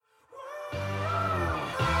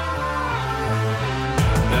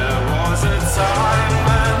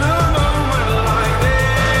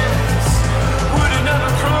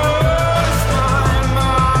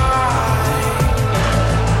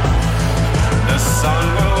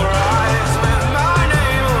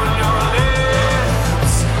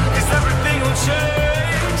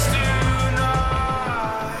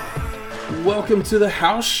Welcome to the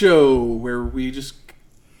house show where we just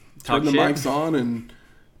turn the shit. mics on and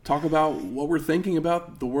talk about what we're thinking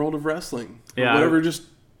about the world of wrestling. Yeah, or whatever just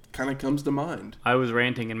kind of comes to mind. I was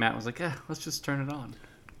ranting and Matt was like, let's just turn it on.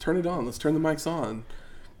 Turn it on. Let's turn the mics on.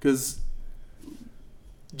 Because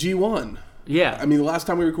G1. Yeah. I mean, the last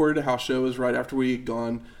time we recorded a house show was right after we had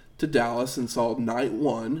gone to Dallas and saw night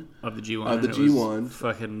one. Of the G1. Of the and G1. It was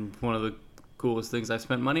fucking one of the coolest things I've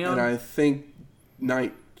spent money on. And I think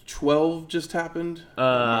night 12 just happened.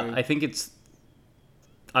 I think it's...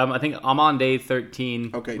 I think I'm on day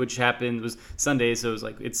 13, Okay. which was Sunday, so it was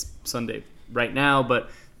like it's Sunday right now, but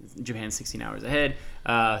Japan's 16 hours ahead.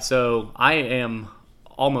 So I am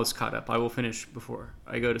almost caught up. I will finish before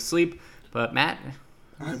I go to sleep. But Matt...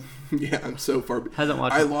 I'm so far... Hasn't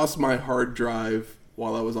watched I it. lost my hard drive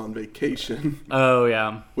while I was on vacation. Oh,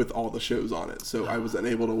 yeah. With all the shows on it, so I was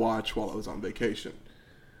unable to watch while I was on vacation.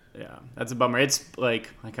 Yeah, that's a bummer. It's like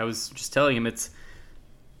I was just telling him, it's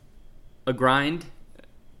a grind,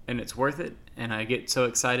 and it's worth it. And I get so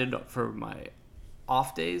excited for my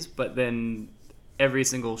off days, but then every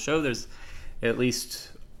single show there's at least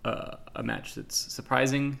a match that's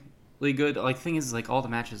surprisingly good. Like the thing is, like all the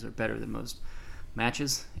matches are better than most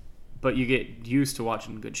matches, but you get used to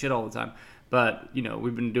watching good shit all the time. But you know,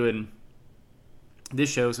 we've been doing this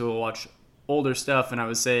show, so we'll watch older stuff. And I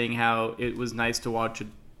was saying how it was nice to watch a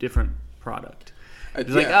different product. It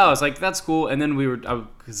was it's like that's cool. And then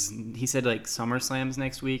because he said like SummerSlam's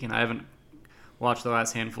next week, and I haven't watched the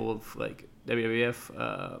last handful of like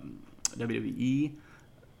WWF, WWE.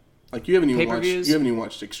 Like you haven't Pay-per-views? even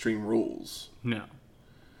watched Extreme Rules. No,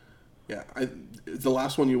 Yeah, is the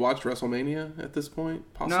last one you watched WrestleMania at this point?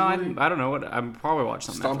 Possibly. no, I don't know what I'm probably watched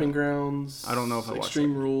something. Stomping after. Grounds. I don't know if I watched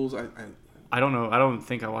Extreme Rules. I don't know. I don't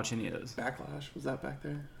think I watch any of those. Backlash, was that back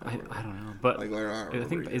there? I don't know, but Like, I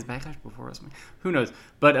think is Backlash before WrestleMania. Who knows?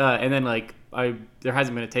 But and then like there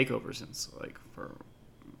hasn't been a takeover since like for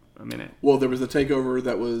a minute. Well, there was a takeover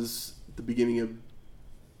that was the beginning of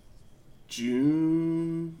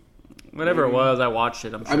June. Whatever maybe. it was, I watched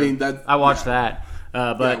it. I'm sure. I mean that I watched that.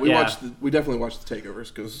 But we definitely watched the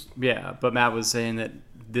takeovers because but Matt was saying that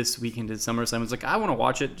this weekend at SummerSlam, I was like, I want to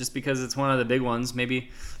watch it just because it's one of the big ones.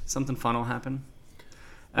 Maybe something fun will happen.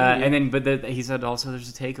 And then, he said also there's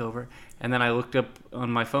a takeover. And then I looked up on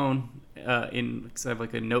my phone because I have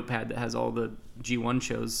like a notepad that has all the G1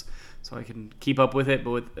 shows, so I can keep up with it,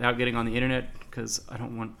 but without getting on the internet because I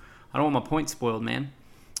don't want my points spoiled, man.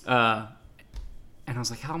 And I was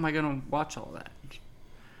like, how am I gonna watch all that?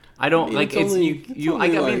 I don't the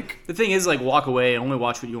thing is like walk away and only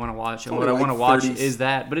watch what you want to watch, and what I want to watch is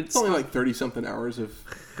that. But it's only like 30 something hours of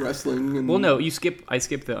wrestling. And well, no, I skip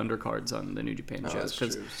the undercards on the New Japan shows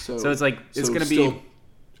because so it's like it's gonna be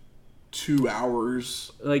 2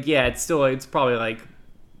 hours. Like it's probably like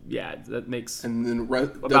that makes and then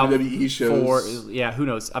about WWE shows 4. Yeah, who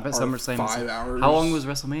knows? I bet SummerSlam 5 hours. How long was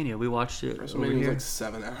WrestleMania? We watched it. WrestleMania was like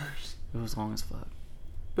 7 hours. It was long as fuck.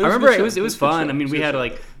 But I remember it was fun. Show. I mean, we had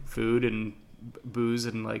like food and booze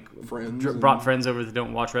and like friends brought friends over that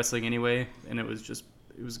don't watch wrestling anyway, and it was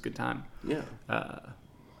a good time. Yeah.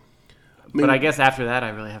 But I guess after that, I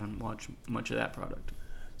really haven't watched much of that product.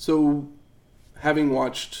 So, having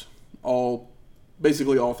watched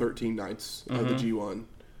basically all 13 nights of the G1,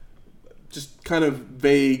 just kind of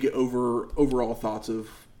vague overall thoughts of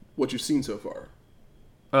what you've seen so far.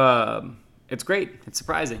 It's great. It's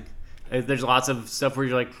surprising. There's lots of stuff where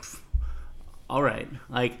you're like, all right.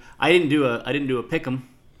 Like I didn't do a pick'em.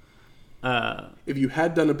 If you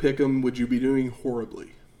had done a pick'em, would you be doing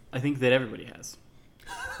horribly? I think that everybody has,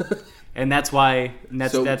 and that's why. And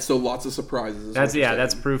that's so lots of surprises.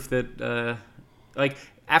 That's proof that like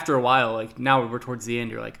after a while, like now we're towards the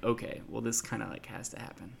end. You're like, okay, well this kind of like has to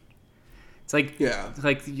happen. It's like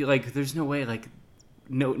like there's no way like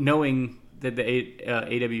knowing that the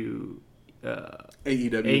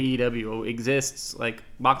AEW exists, like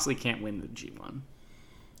Moxley can't win the G1.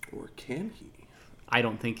 Or can he? I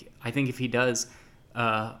don't think. I think if he does,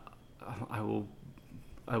 I will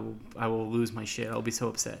lose my shit. I'll be so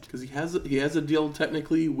upset because he has a deal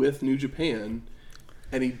technically with New Japan,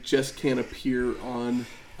 and he just can't appear on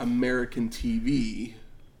American TV.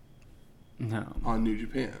 No, on New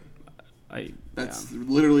Japan. That's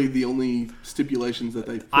literally the only stipulations that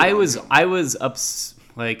they. I was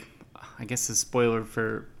like, I guess a spoiler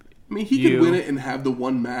for. I mean, he could win it and have the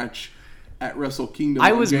one match at Wrestle Kingdom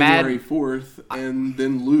I on was January mad. 4th and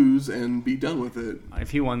then lose and be done with it.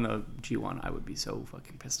 If he won the G1, I would be so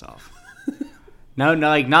fucking pissed off. No,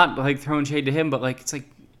 like not like throwing shade to him, but like it's like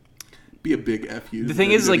Be a big F you. the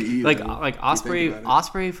thing is like WWE, like though, like if you think about it.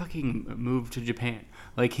 Ospreay fucking moved to Japan.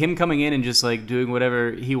 Like him coming in and just like doing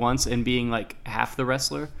whatever he wants and being like half the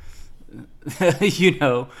wrestler, you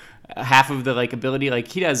know, half of the like ability. Like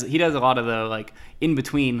he does a lot of the like in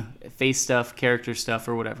between face stuff, character stuff,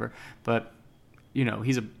 or whatever. But you know,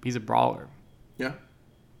 he's a brawler. Yeah.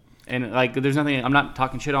 And like, there's nothing. I'm not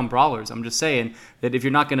talking shit on brawlers. I'm just saying that if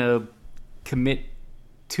you're not gonna commit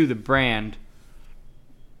to the brand,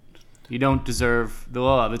 you don't deserve the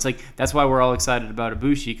love. It's like that's why we're all excited about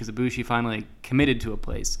Ibushi, because Ibushi finally committed to a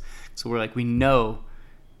place. So we're like, we know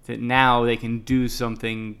that now they can do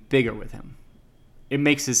something bigger with him. It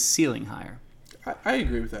makes his ceiling higher. I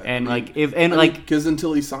agree with that. And because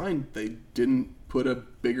until he signed, they didn't put a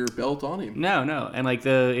bigger belt on him. No, and like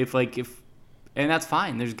and that's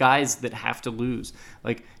fine. There's guys that have to lose.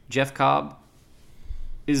 Like Jeff Cobb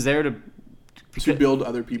is there to build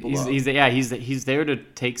other people up. He's there to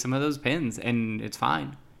take some of those pins, and it's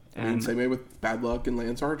fine. I mean, same way with Bad Luck and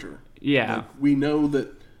Lance Archer. Yeah, like, we know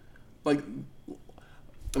that. Like,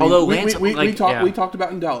 I mean, although we talked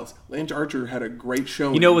about in Dallas, Lance Archer had a great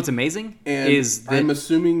showing. You know what's amazing and is that I'm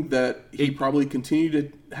assuming that he probably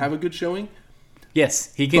continued to have a good showing.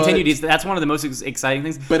 Yes, he continued. That's one of the most exciting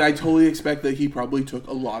things. But I totally expect that he probably took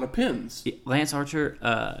a lot of pins. Lance Archer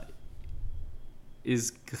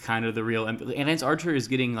is kind of the real. And Lance Archer is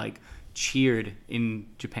getting like cheered in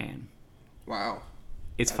Japan. Wow,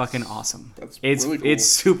 it's fucking awesome. It's really cool. It's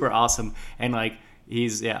super awesome, and like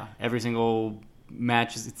he's every single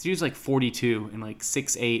match it's usually like 42 and like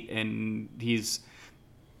 6'8", and he's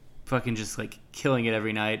fucking just like killing it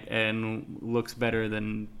every night and looks better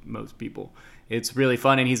than most people. It's really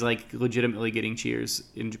fun, and he's like legitimately getting cheers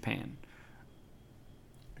in Japan.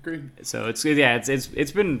 Agreed. So it's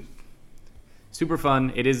been super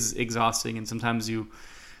fun. It is exhausting, and sometimes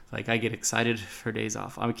I get excited for days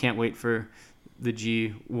off. I can't wait for the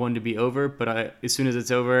G1 to be over, but as soon as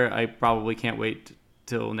it's over, I probably can't wait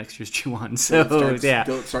till next year's G1. So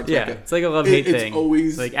it's like a love-hate thing. It's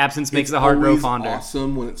always like absence makes the heart grow fonder. It's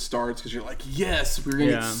awesome when it starts because you're like, yes, we're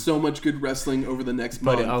gonna get so much good wrestling over the next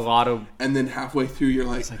month. And then halfway through, you're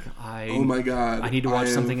like oh my god, I need to watch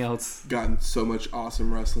something else. Gotten so much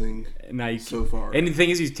awesome wrestling so far. And the thing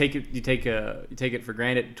is, you take it for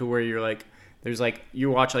granted to where you're like, there's like you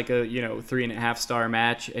watch like a 3.5 star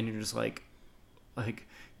match, and you're just like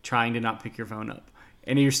trying to not pick your phone up.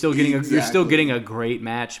 And you're still getting a great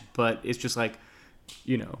match, but it's just like,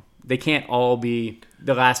 they can't all be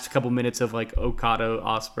the last couple minutes of like Okada,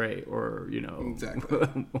 Ospreay, or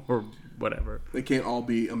or whatever. They can't all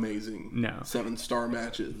be amazing. No 7-star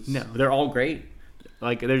matches. No, they're all great.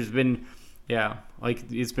 Like there's been,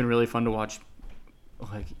 it's been really fun to watch.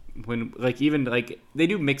 Like when even they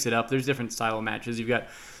do mix it up. There's different style of matches. You've got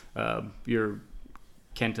your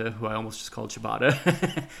Kenta, who I almost just called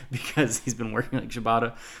Shibata because he's been working like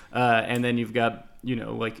Shibata. And then you've got,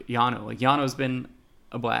 like Yano. Like Yano's been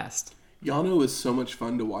a blast. Yano is so much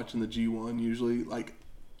fun to watch in the G1 usually. Like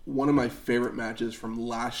one of my favorite matches from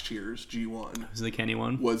last year's G1 was the Kenny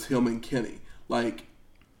one. Was him and Kenny. Like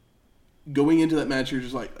going into that match, you're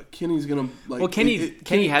just like, Kenny's gonna like. Well, Kenny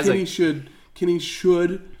should,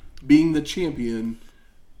 being the champion,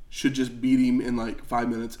 should just beat him in like 5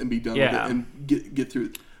 minutes and be done with it and get through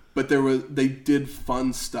it. But they did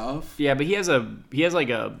fun stuff. Yeah, but he has like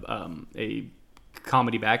a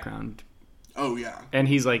comedy background. Oh yeah. And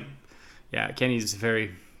he's like, Kenny's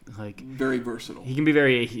very very versatile. He can be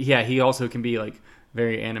very he also can be like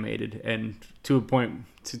very animated, and to a point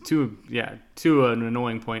to an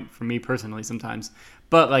annoying point for me personally sometimes.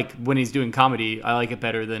 But like when he's doing comedy, I like it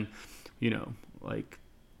better than, like.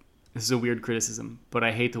 This is a weird criticism, but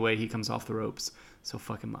I hate the way he comes off the ropes so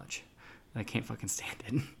fucking much. I can't fucking stand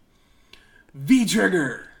it.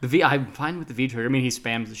 V-trigger. I'm fine with the V-trigger. I mean, he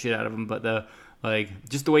spams the shit out of him, but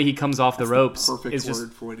just the way he comes off the ropes. Perfect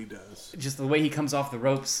word for what he does. Just the way he comes off the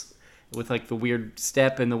ropes with like the weird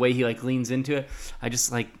step and the way he like leans into it. I just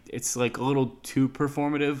like it's like a little too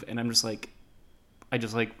performative, and I'm just like,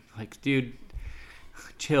 dude,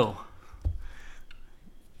 chill.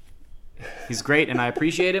 He's great, and I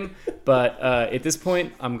appreciate him, but at this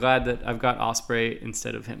point, I'm glad that I've got Ospreay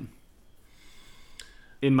instead of him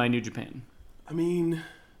in my New Japan. I mean,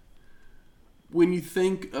 when you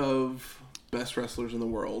think of best wrestlers in the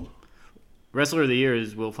world, Wrestler of the Year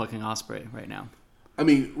is Will fucking Ospreay right now. I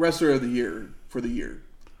mean, Wrestler of the Year for the year,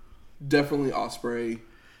 definitely Ospreay.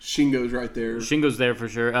 Shingo's right there. Shingo's there for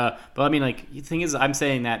sure. But I mean, like, the thing is, I'm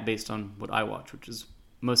saying that based on what I watch, which is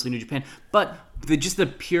mostly New Japan. But just the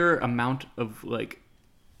pure amount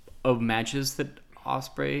of matches that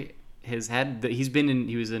Ospreay has had. That he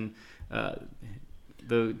was in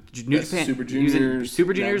the New Japan Super Juniors,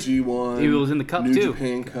 Super Juniors, G1. He was in the Cup New too.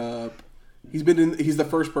 Japan Cup. He's the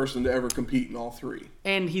first person to ever compete in all three.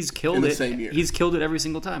 And he's killed in the it. Same year. He's killed it every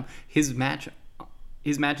single time. His matches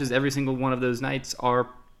every single one of those nights are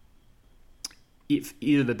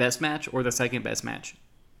either the best match or the second best match.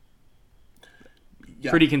 Yeah.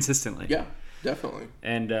 Pretty consistently. Yeah, definitely.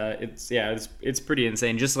 And it's pretty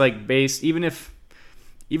insane. Just like even if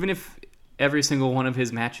every single one of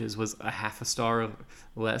his matches was a half a star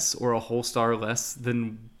less or a whole star less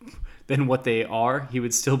than what they are, he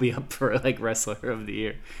would still be up for like Wrestler of the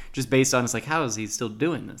Year. Just based on, it's like, how is he still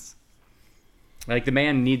doing this? Like, the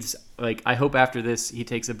man needs, like, I hope after this he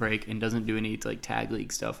takes a break and doesn't do any like tag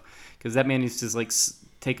league stuff, because that man needs to like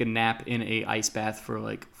take a nap in a ice bath for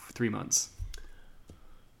like 3 months.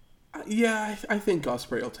 Yeah, I think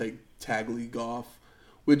Ospreay will take tag league off,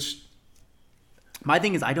 which my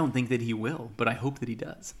thing is, I don't think that he will, but I hope that he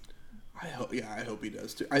does. I hope he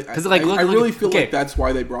does too. I really feel like that's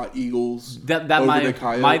why they brought Eagles over the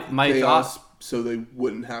Chaos, so they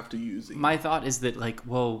wouldn't have to use Eagles. My thought is that, like,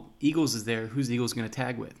 well, Eagles is there. Who's Eagles going to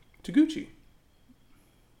tag with? Taguchi.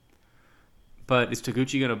 But is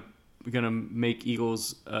Taguchi gonna make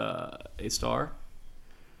Eagles a star?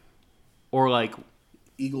 Or like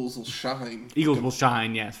Eagles will shine. Eagles will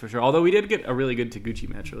shine, yes, for sure. Although we did get a really good Taguchi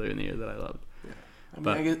match earlier in the year that I loved.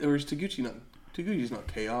 Yeah, I guess, or is Taguchi's not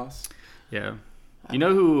Chaos? Yeah. You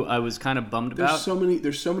know who I was kind of bummed about?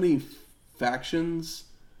 There's so many factions.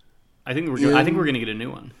 I think we're gonna get a new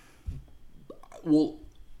one. Well,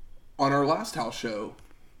 on our last house show,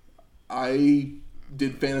 I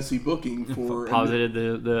did fantasy booking for posited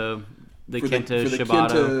the Kenta for the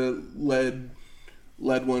Shibata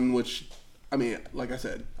led one, which, I mean, like I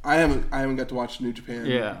said, I haven't got to watch New Japan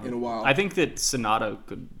in a while. I think that Sonata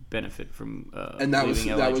could benefit from and that was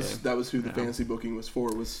LIJ. that was who the fantasy booking was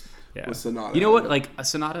for, was Sonata. You know what? Like,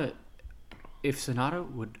 Sonata, if Sonata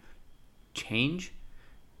would change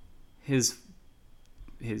his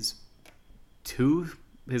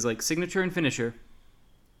like signature and finisher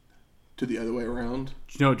to the other way around.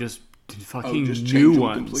 No, just fucking new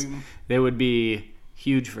ones. They would be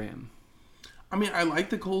huge for him. I mean, I like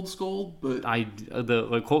the Cold Skull, but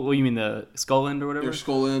what you mean, the Skull End or whatever? Or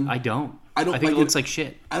Skull End. I think it looks like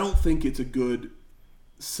shit. I don't think it's a good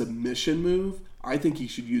submission move. I think he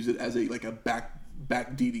should use it as a back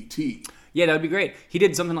DDT. Yeah, that would be great. He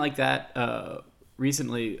did something like that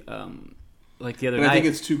recently, like the other night. I think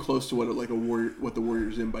it's too close to what the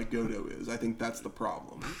Warriors In by Goto is. I think that's the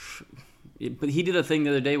problem. But he did a thing the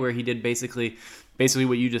other day where he did basically what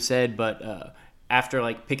you just said, but after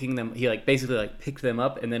like picking them, he like basically like picked them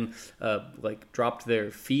up and then like dropped their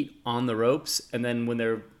feet on the ropes, and then when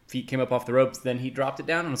their feet came up off the ropes, then he dropped it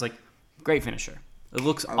down and was like, great finisher. It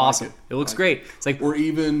looks awesome. It looks great. It's like, or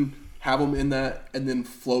even have them in that and then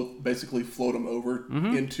float them over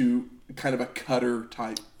into kind of a cutter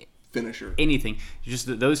type finisher. Anything,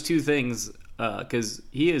 just those two things, because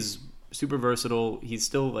he is super versatile. He's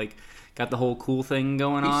still like got the whole cool thing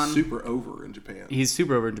going on. He's super over in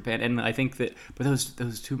Japan. And I think that, but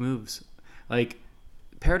those two moves, like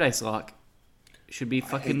Paradise Lock, should be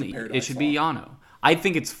fucking. It should be Yano. I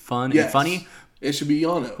think it's fun and funny. It should be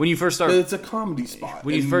Yano. When you first start, but it's a comedy spot.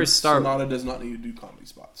 When you first start, Sonata does not need to do comedy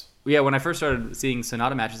spots. Yeah, when I first started seeing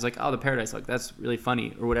Sonata matches, like, oh, the Paradise Lock, that's really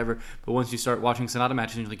funny or whatever. But once you start watching Sonata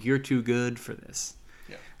matches, you're like, you're too good for this.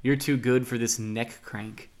 Yeah. You're too good for this neck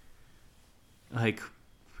crank. Like,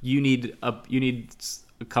 you need a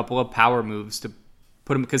couple of power moves to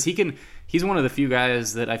put him, because he's one of the few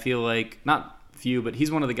guys that I feel like, not few, but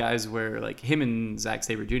he's one of the guys where like him and Zack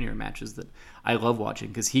Sabre Jr. are matches that I love watching,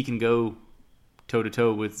 because he can go toe to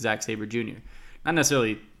toe with Zack Sabre Jr. Not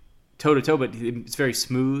necessarily toe to toe, but it's very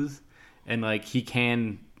smooth, and like he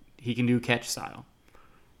can do catch style.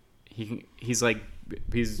 He's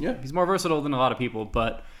more versatile than a lot of people,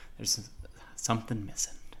 but there's something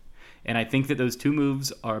missing. And I think that those two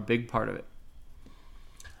moves are a big part of it.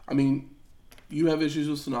 I mean, you have issues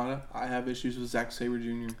with Sonata. I have issues with Zack Sabre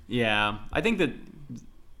Jr. Yeah, I think that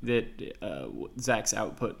Zack's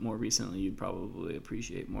output more recently you'd probably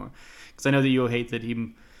appreciate more, because I know that you'll hate that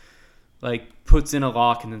he like puts in a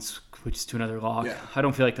lock and then switches to another lock. Yeah. I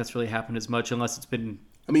don't feel like that's really happened as much unless it's been.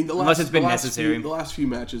 I mean, necessary. The last few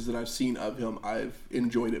matches that I've seen of him, I've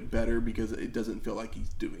enjoyed it better because it doesn't feel like he's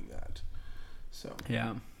doing that. So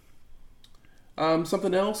yeah.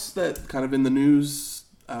 Something else that kind of in the news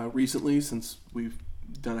recently, since we've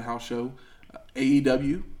done a house show.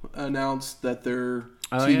 AEW announced that their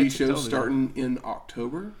TV show's starting in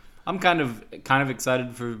October. I'm kind of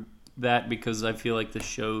excited for that because I feel like the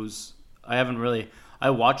shows I've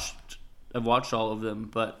watched all of them,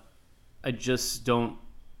 but I just don't.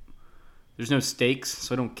 There's no stakes,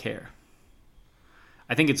 so I don't care.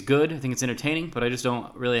 I think it's good. I think it's entertaining, but I just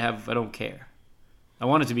don't really have. I don't care. I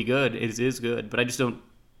want it to be good. It is good, but I just don't.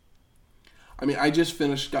 I mean, I just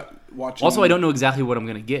got watching. Also, I don't know exactly what I'm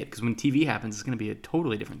going to get because when TV happens, it's going to be a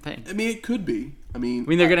totally different thing. I mean, it could be. I mean,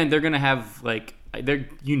 they're gonna have like they're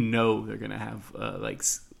gonna have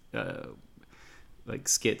like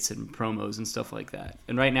skits and promos and stuff like that.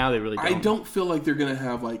 And right now they really don't. I don't feel like they're gonna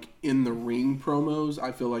have like in the ring promos.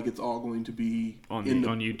 I feel like it's all going to be on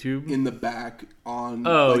YouTube, in the back in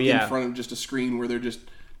front of just a screen where they're just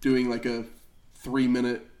doing like a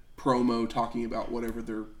 3-minute promo talking about whatever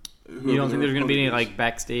they're. You don't think there's going to be any like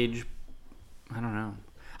backstage? I don't know.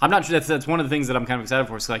 I'm not sure. That's one of the things that I'm kind of excited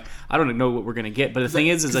for. So like, I don't know what we're going to get, but the thing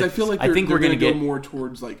is I feel like I think we're going to go more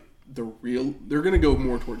towards like the real. They're going to go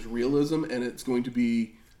more towards realism, and it's going to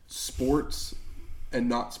be sports and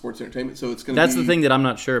not sports entertainment. So it's going to. That's the thing that I'm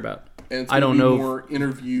not sure about. And it's going to be more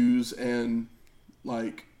interviews and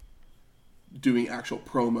like doing actual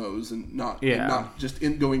promos and not just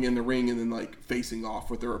going in the ring and then like facing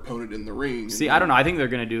off with their opponent in the ring. See, I don't know. I think they're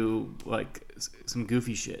gonna do like some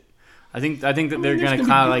goofy shit. I think that they're gonna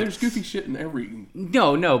kind of like there's goofy shit in every.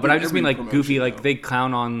 No, but I just mean like goofy. Like they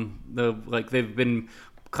clown on they've been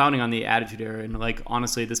clowning on the Attitude Era, and like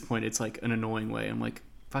honestly at this point it's like an annoying way. I'm like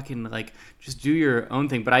fucking like just do your own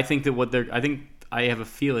thing. But I think that I have a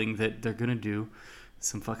feeling that they're gonna do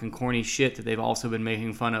some fucking corny shit that they've also been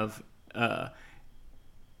making fun of.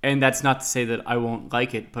 And that's not to say that I won't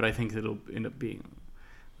like it, but I think that it'll end up being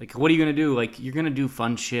like, what are you gonna do? Like, you're gonna do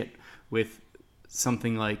fun shit with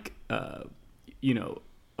something like, A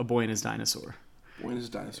Boy and His Dinosaur. Boy and His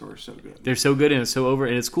Dinosaur is so good. They're so good and it's so over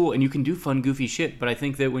and it's cool, and you can do fun, goofy shit. But I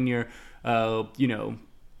think that when you're,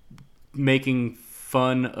 making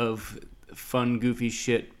fun of fun, goofy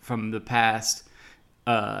shit from the past,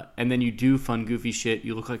 and then you do fun, goofy shit,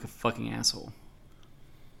 you look like a fucking asshole.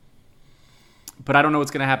 But I don't know what's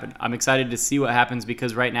going to happen. I'm excited to see what happens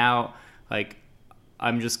because right now, like,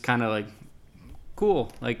 I'm just kind of like,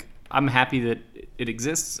 cool. Like, I'm happy that it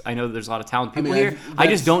exists. I know that there's a lot of talented people here. I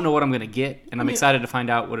just don't know what I'm going to get, and I'm excited to find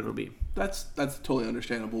out what it'll be. That's a totally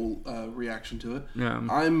understandable reaction to it. Yeah.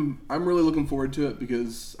 I'm really looking forward to it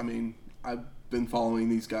because, I mean, I've been following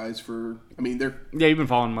these guys for. I mean, they're you've been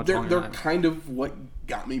following much longer. They're kind of what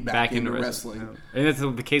got me back into wrestling. Yeah. And that's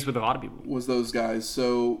the case with a lot of people. Was those guys.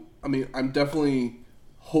 So, I mean, I'm definitely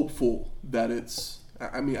hopeful that it's.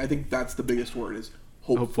 I mean, I think that's the biggest word is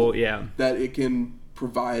hopeful. Yeah. That it can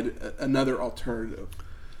provide another alternative.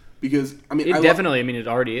 Because, I mean, it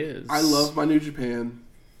already is. I love my New Japan.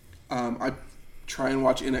 I try and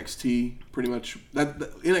watch NXT pretty much.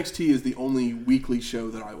 NXT is the only weekly show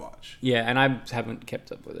that I watch. Yeah, and I haven't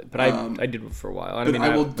kept up with it, but I did for a while.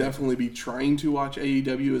 I will definitely be trying to watch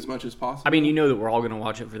AEW as much as possible. I mean, you know that we're all going to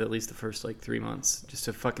watch it for at least the first 3 months, just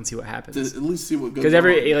to fucking see what happens. To at least see what goes. Because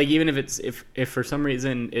even if for some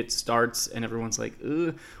reason it starts and everyone's like,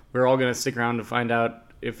 ugh, we're all going to stick around to find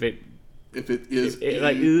out if it is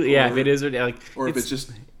if it is or if it's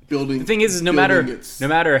just. Building, the thing is no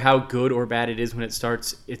matter how good or bad it is when it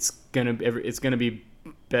starts, it's gonna be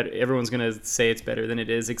better. Everyone's gonna say it's better than it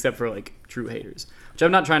is, except for like true haters. Which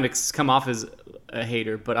I'm not trying to come off as a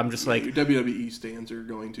hater, but I'm just like your WWE stands are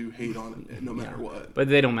going to hate on it no matter what. But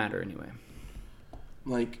they don't matter anyway.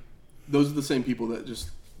 Like those are the same people that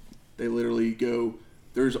they literally go.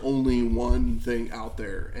 There's only one thing out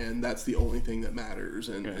there, and that's the only thing that matters.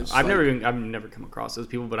 And I've never come across those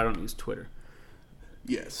people, but I don't use Twitter.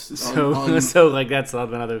 Yes. So like that's a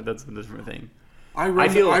different thing. I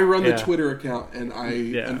run the Twitter account, and I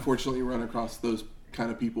unfortunately run across those kind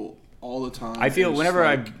of people all the time. I feel whenever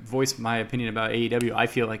I voice my opinion about AEW, I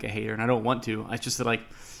feel like a hater, and I don't want to. It's just that like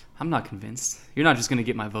I'm not convinced. You're not just going to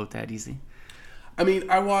get my vote that easy. I mean,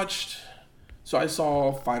 I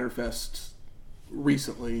saw Fyter Fest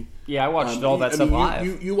recently. Yeah, I watched all that stuff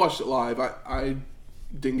live. You watched it live. I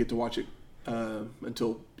didn't get to watch it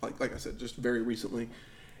until like I said, just very recently,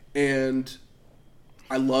 and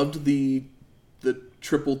I loved the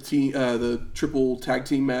triple tag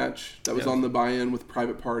team match that was on the buy-in with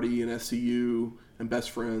Private Party and SCU and Best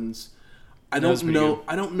Friends. I don't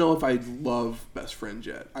know if I love Best Friends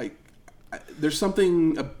yet. There's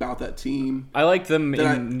something about that team. I liked them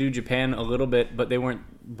in New Japan a little bit, but they weren't.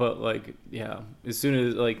 But as soon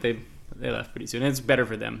as they left pretty soon, it's better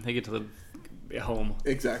for them. They get to live at home.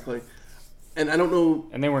 Exactly. And I don't know.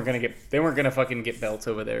 And they weren't gonna fucking get belts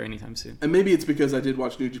over there anytime soon. And maybe it's because I did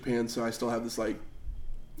watch New Japan, so I still have this like,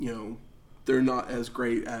 they're not as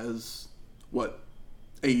great as what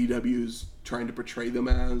AEW is trying to portray them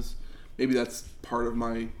as. Maybe that's part of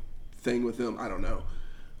my thing with them. I don't know.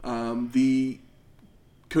 The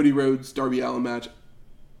Cody Rhodes Darby Allin match,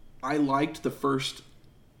 I liked the first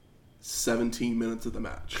 17 minutes of the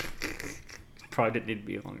match. Probably didn't need to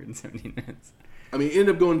be longer than 17 minutes. I mean, it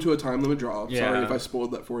ended up going to a time limit draw. Yeah. Sorry if I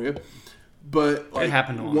spoiled that for you. But like, it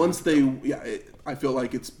happened once I feel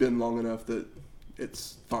like it's been long enough that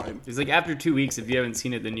it's fine. It's like after 2 weeks, if you haven't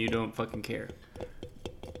seen it, then you don't fucking care.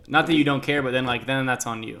 Not that you don't care, but then that's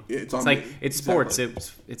on you. It's like me. it's sports.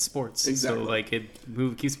 It's sports. Exactly. So like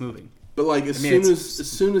keeps moving. But like as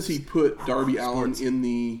soon as he put Darby Allin in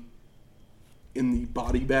the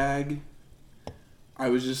body bag, I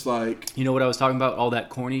was just like, you know what I was talking about, all that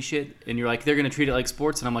corny shit, and you're like, they're gonna treat it like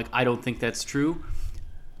sports, and I'm like, I don't think that's true.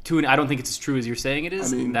 I don't think it's as true as you're saying it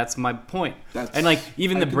is. I mean, that's my point. And like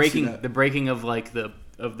even the breaking of like the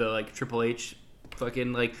Triple H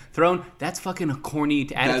fucking like throne, that's fucking a corny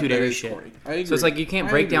attitude era shit. So it's like you can't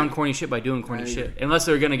break down corny shit by doing corny shit unless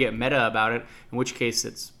they're gonna get meta about it, in which case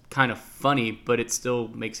it's kind of funny, but it still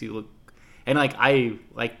makes you look. And like I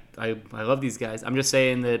love these guys. I'm just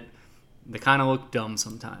saying that they kind of look dumb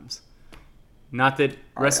sometimes. Not that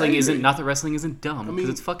wrestling isn't dumb, because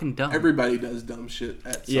it's fucking dumb. Everybody does dumb shit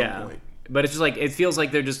at some point. But it's just like it feels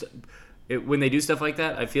like they're just when they do stuff like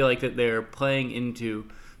that. I feel like that they're playing into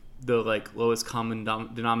the like lowest common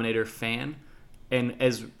denominator fan, and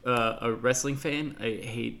as a wrestling fan,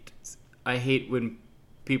 I hate when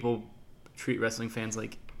people treat wrestling fans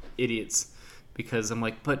like idiots. Because I'm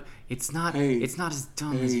like, but it's not as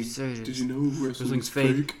dumb as you say it is. Did you know wrestling's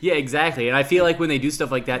fake? Yeah, exactly. And I feel like when they do stuff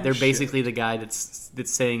like that, they're basically the guy that's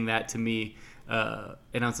saying that to me. And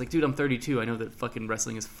I was like, dude, I'm 32. I know that fucking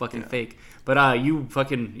wrestling is fucking fake. But you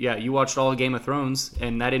watched all of Game of Thrones,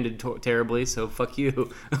 and that ended terribly. So fuck you.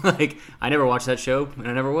 Like, I never watched that show, and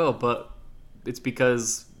I never will. But it's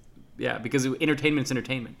because entertainment's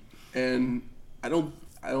entertainment. And I don't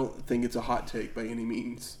think it's a hot take by any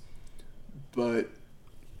means. But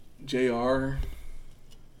JR,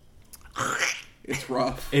 it's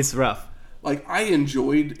rough. It's rough. Like, I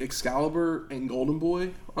enjoyed Excalibur and Golden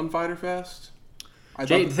Boy on Fyter Fest.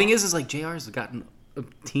 The thing is like JR's gotten a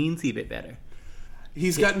teensy bit better.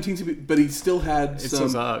 He's gotten teensy bit, but he still had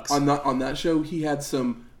some on that show. He had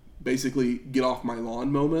some basically get off my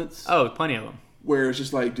lawn moments. Oh, plenty of them. Where it's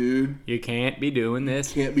just like, dude, you can't be doing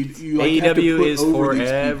this. You AEW is for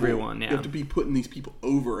everyone. Yeah. You have to be putting these people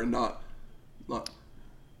over and not. I'd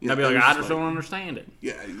be like, I just don't understand it.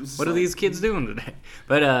 Yeah. What are these kids doing today?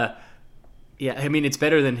 But yeah, I mean, it's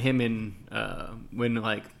better than him in when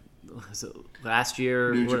like was it last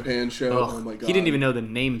year New Japan show. Oh my god, he didn't even know the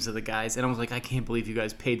names of the guys, and I was like, I can't believe you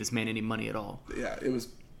guys paid this man any money at all. Yeah, it was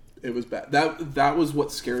bad. That was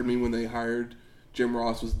what scared me when they hired Jim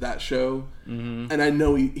Ross, was that show. Mm-hmm. And I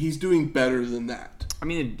know he's doing better than that. I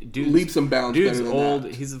mean, dude, leaps and bounds. Dude's better than old.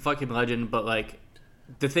 That. He's a fucking legend. But like,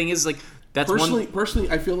 the thing is, like, that's personally,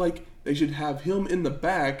 I feel like they should have him in the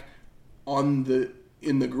back, in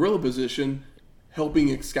the gorilla position,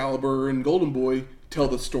 helping Excalibur and Golden Boy tell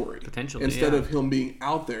the story. Potentially, instead of him being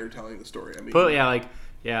out there telling the story. I mean, but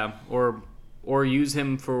or use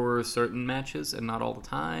him for certain matches and not all the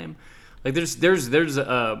time. Like there's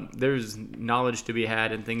knowledge to be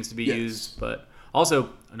had and things to be used, but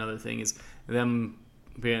also another thing is them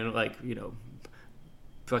being like,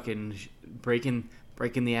 fucking breaking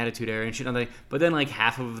the attitude era and shit on that. But then like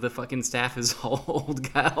half of the fucking staff is all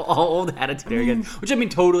old attitude era again, which I mean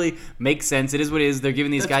totally makes sense. It is what it is. They're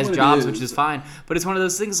giving these guys jobs, which is fine. But it's one of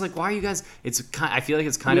those things like, why are you guys? I feel like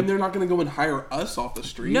it's kind of. They're not going to go and hire us off the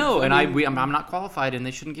street. No, and I'm not qualified, and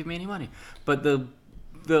they shouldn't give me any money. But the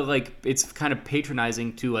like, it's kind of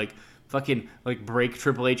patronizing to like fucking like break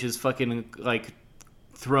Triple H's fucking like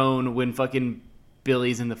throne when fucking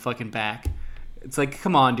Billy's in the fucking back. It's like,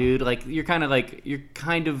 come on, dude. Like, you're kind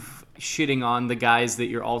of shitting on the guys that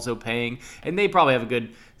you're also paying, and they probably have a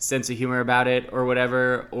good sense of humor about it or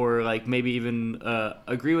whatever, or like maybe even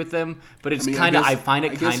agree with them. But it's kind of, I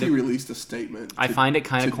guess he released a statement. I find it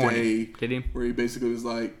kind of corny. Did he? Where he basically was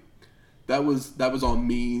like, that was on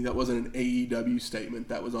me. That wasn't an AEW statement.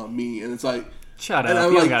 That was on me. And it's like, shut up. And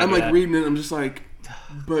I'm like reading it. I'm just like,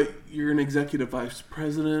 but you're an executive vice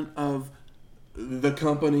president of the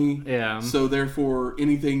company, so therefore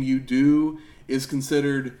anything you do is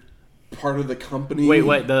considered part of the company. Wait,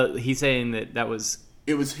 what? He's saying that was...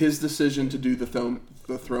 It was his decision to do the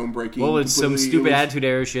throne breaking. Well, it's some stupid attitude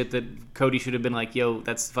era shit that Cody should have been like, yo,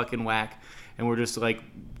 that's fucking whack. And we're just like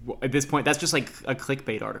at this point, that's just like a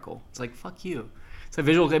clickbait article. It's like, fuck you. It's a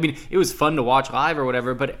visual. I mean, it was fun to watch live or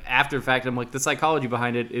whatever, but after the fact, I'm like, the psychology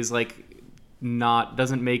behind it is like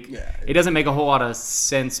doesn't make a whole lot of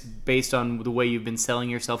sense based on the way you've been selling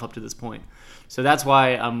yourself up to this point. So that's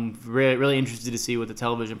why I'm really interested to see what the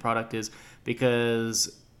television product is,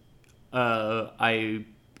 because I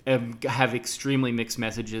have extremely mixed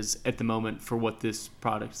messages at the moment for what this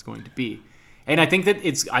product is going to be. And I think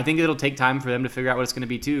it'll take time for them to figure out what it's going to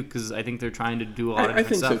be too, because I think they're trying to do a lot of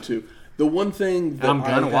different stuff. I think so too. The one thing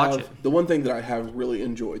that the one thing that I have really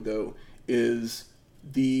enjoyed though is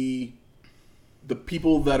the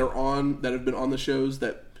people that have been on the shows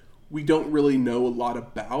that we don't really know a lot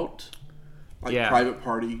about, like Private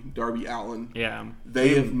Party, Darby Allin. Yeah,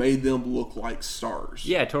 they have made them look like stars.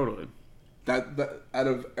 Yeah, totally. That out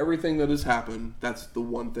of everything that has happened, that's the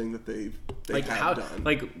one thing that they have done.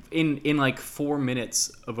 Like in like 4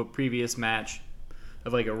 minutes of a previous match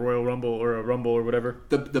of like a Royal Rumble or a Rumble or whatever.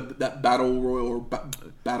 That Battle Royal or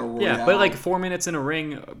Battle Royale. Yeah, but like 4 minutes in a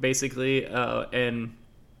ring basically, and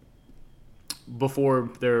before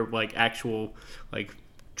their like actual like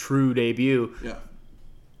true debut. Yeah.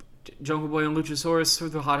 Jungle Boy and Luchasaurus are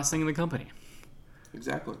the hottest thing in the company.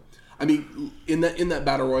 Exactly. I mean, in that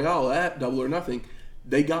Battle Royale at Double or Nothing,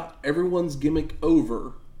 they got everyone's gimmick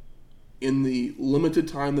over in the limited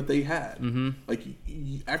time that they had. Mm-hmm. Like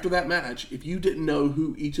after that match, if you didn't know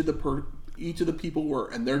who each of the people were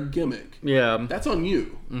and their gimmick, that's on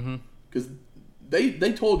you. Because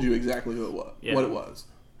they told you exactly what it was.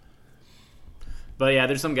 But yeah,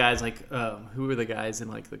 there's some guys like who are the guys in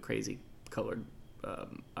like the crazy colored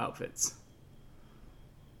outfits?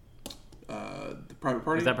 The Private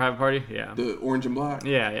Party. Is that Private Party? Yeah. The orange and black.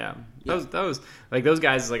 Yeah. That was like those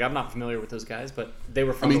guys. Like I'm not familiar with those guys, but they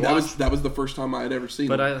were fun to watch. that was the first time I had ever seen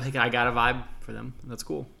them. But I got a vibe for them. That's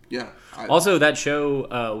cool. Yeah. Also, that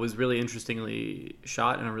show was really interestingly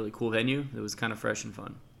shot in a really cool venue. It was kind of fresh and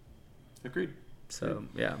fun. Agreed. So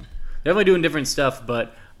yeah, definitely doing different stuff.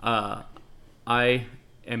 But I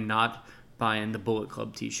am not buying the Bullet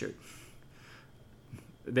Club T-shirt.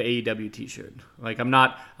 The AEW T-shirt. Like I am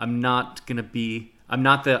not the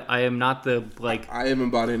like. I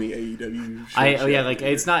haven't bought any AEW shirts. Like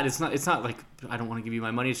it's not like I don't want to give you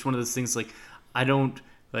my money. It's just one of those things like I don't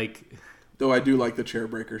like. Though I do like the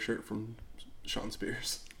Chairbreaker shirt from Sean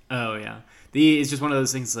Spears. Oh yeah, it's just one of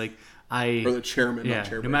those things like or the chairman. Yeah, not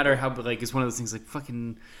Chairbreaker. No matter how, but like it's one of those things like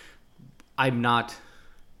fucking. I'm not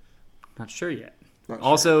sure yet.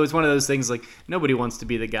 Also, it's one of those things like nobody wants to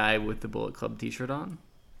be the guy with the Bullet Club T-shirt on.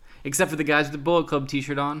 Except for the guys with the Bullet Club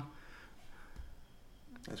T-shirt on.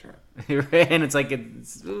 That's right. And it's like it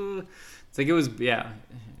was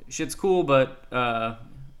shit's cool, but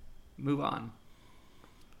move on.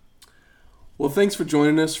 Well, thanks for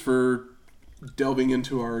joining us for delving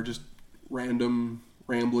into our just random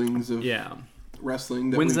ramblings of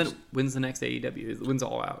wrestling. When's the next AEW? When's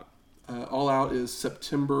All Out? All Out is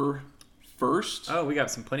September 1st. Oh, we got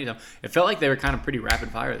plenty of time. It felt like they were kind of pretty rapid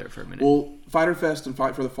fire there for a minute. Well, Fyter Fest and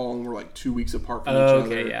Fight for the Fallen were like 2 weeks apart from each other.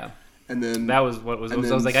 Okay, yeah. And then that was what was. I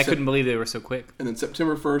was like, I couldn't believe they were so quick. And then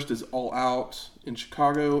September 1st is All Out in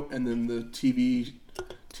Chicago, and then the TV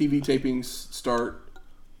tapings start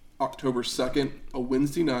October 2nd, a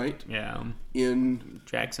Wednesday night. Yeah. In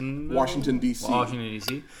Jacksonville, Washington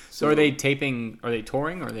D.C. So are they taping? Are they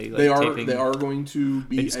touring? Or are they? Like, taping? They are going to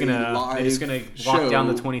be live. They're just gonna lock down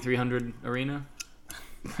the 2300 arena.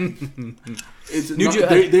 They're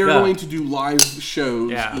going to do live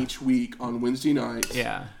shows each week on Wednesday nights.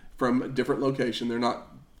 Yeah. From a different location. They're not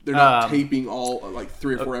taping all like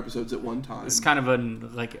 3 or 4 episodes at one time. It's kind of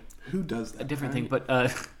who does that? A different thing, but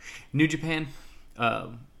New Japan.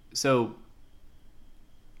 So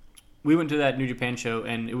we went to that New Japan show,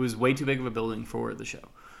 and it was way too big of a building for the show.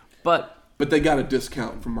 But they got a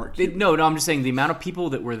discount from Mark Cuban. No, I'm just saying the amount of people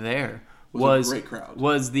that were there was a great crowd.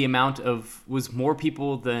 Was more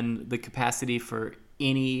people than the capacity for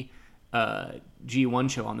any G1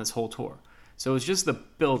 show on this whole tour. So it was just the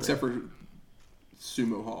building. Except for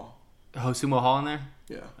Sumo Hall. Oh, Sumo Hall in there?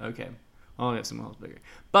 Yeah. Okay. Oh, yeah, Sumo Hall's bigger.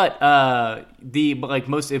 But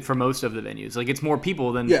most of the venues, like it's more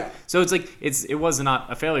people than. Yeah. So it's like it was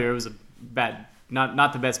not a failure. It was a bad,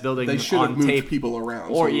 not the best building. They should have moved people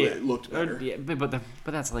around so it looked better. But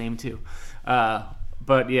that's lame too.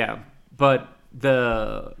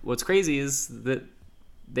 What's crazy is that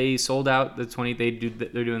they sold out the 20.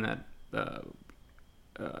 They're doing that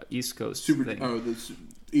East Coast thing. Oh, the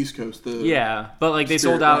East Coast. But like they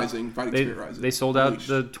Spirit sold out. Rising, Fighting Spirit Rising. They sold out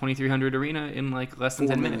the 2300 arena in like less than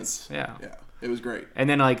 10 minutes. Yeah. It was great. And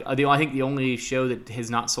then I think the only show that has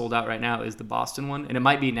not sold out right now is the Boston one, and it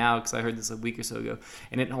might be now because I heard this a week or so ago,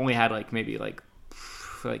 and it only had maybe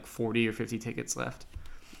 40 or 50 tickets left.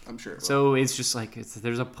 I'm sure. So it's just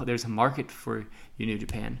there's a market for New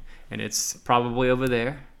Japan, and it's probably over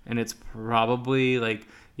there, and it's probably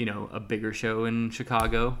a bigger show in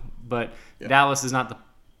Chicago, but Dallas is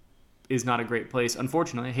not a great place.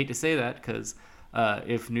 Unfortunately, I hate to say that because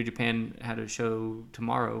if New Japan had a show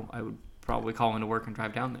tomorrow, I would probably call into work and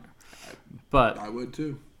drive down there. But I would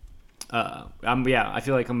too. I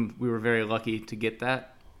feel like we were very lucky to get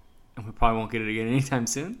that, and we probably won't get it again anytime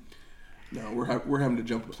soon. No, we're having to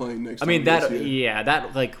jump a plane next time. I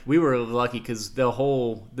mean we were lucky because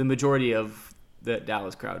the majority of the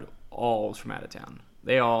Dallas crowd all was from out of town.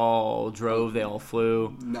 They all drove. They all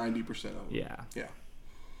flew. 90% of them. Yeah. Yeah.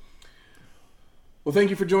 Well, thank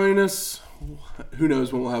you for joining us. Who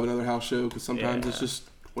knows when we'll have another house show? Because sometimes it's just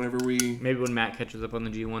whenever we. Maybe when Matt catches up on the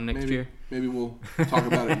G1 next year. Maybe we'll talk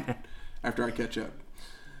about it after I catch up.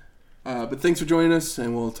 But thanks for joining us,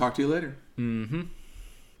 and we'll talk to you later. Mm-hmm.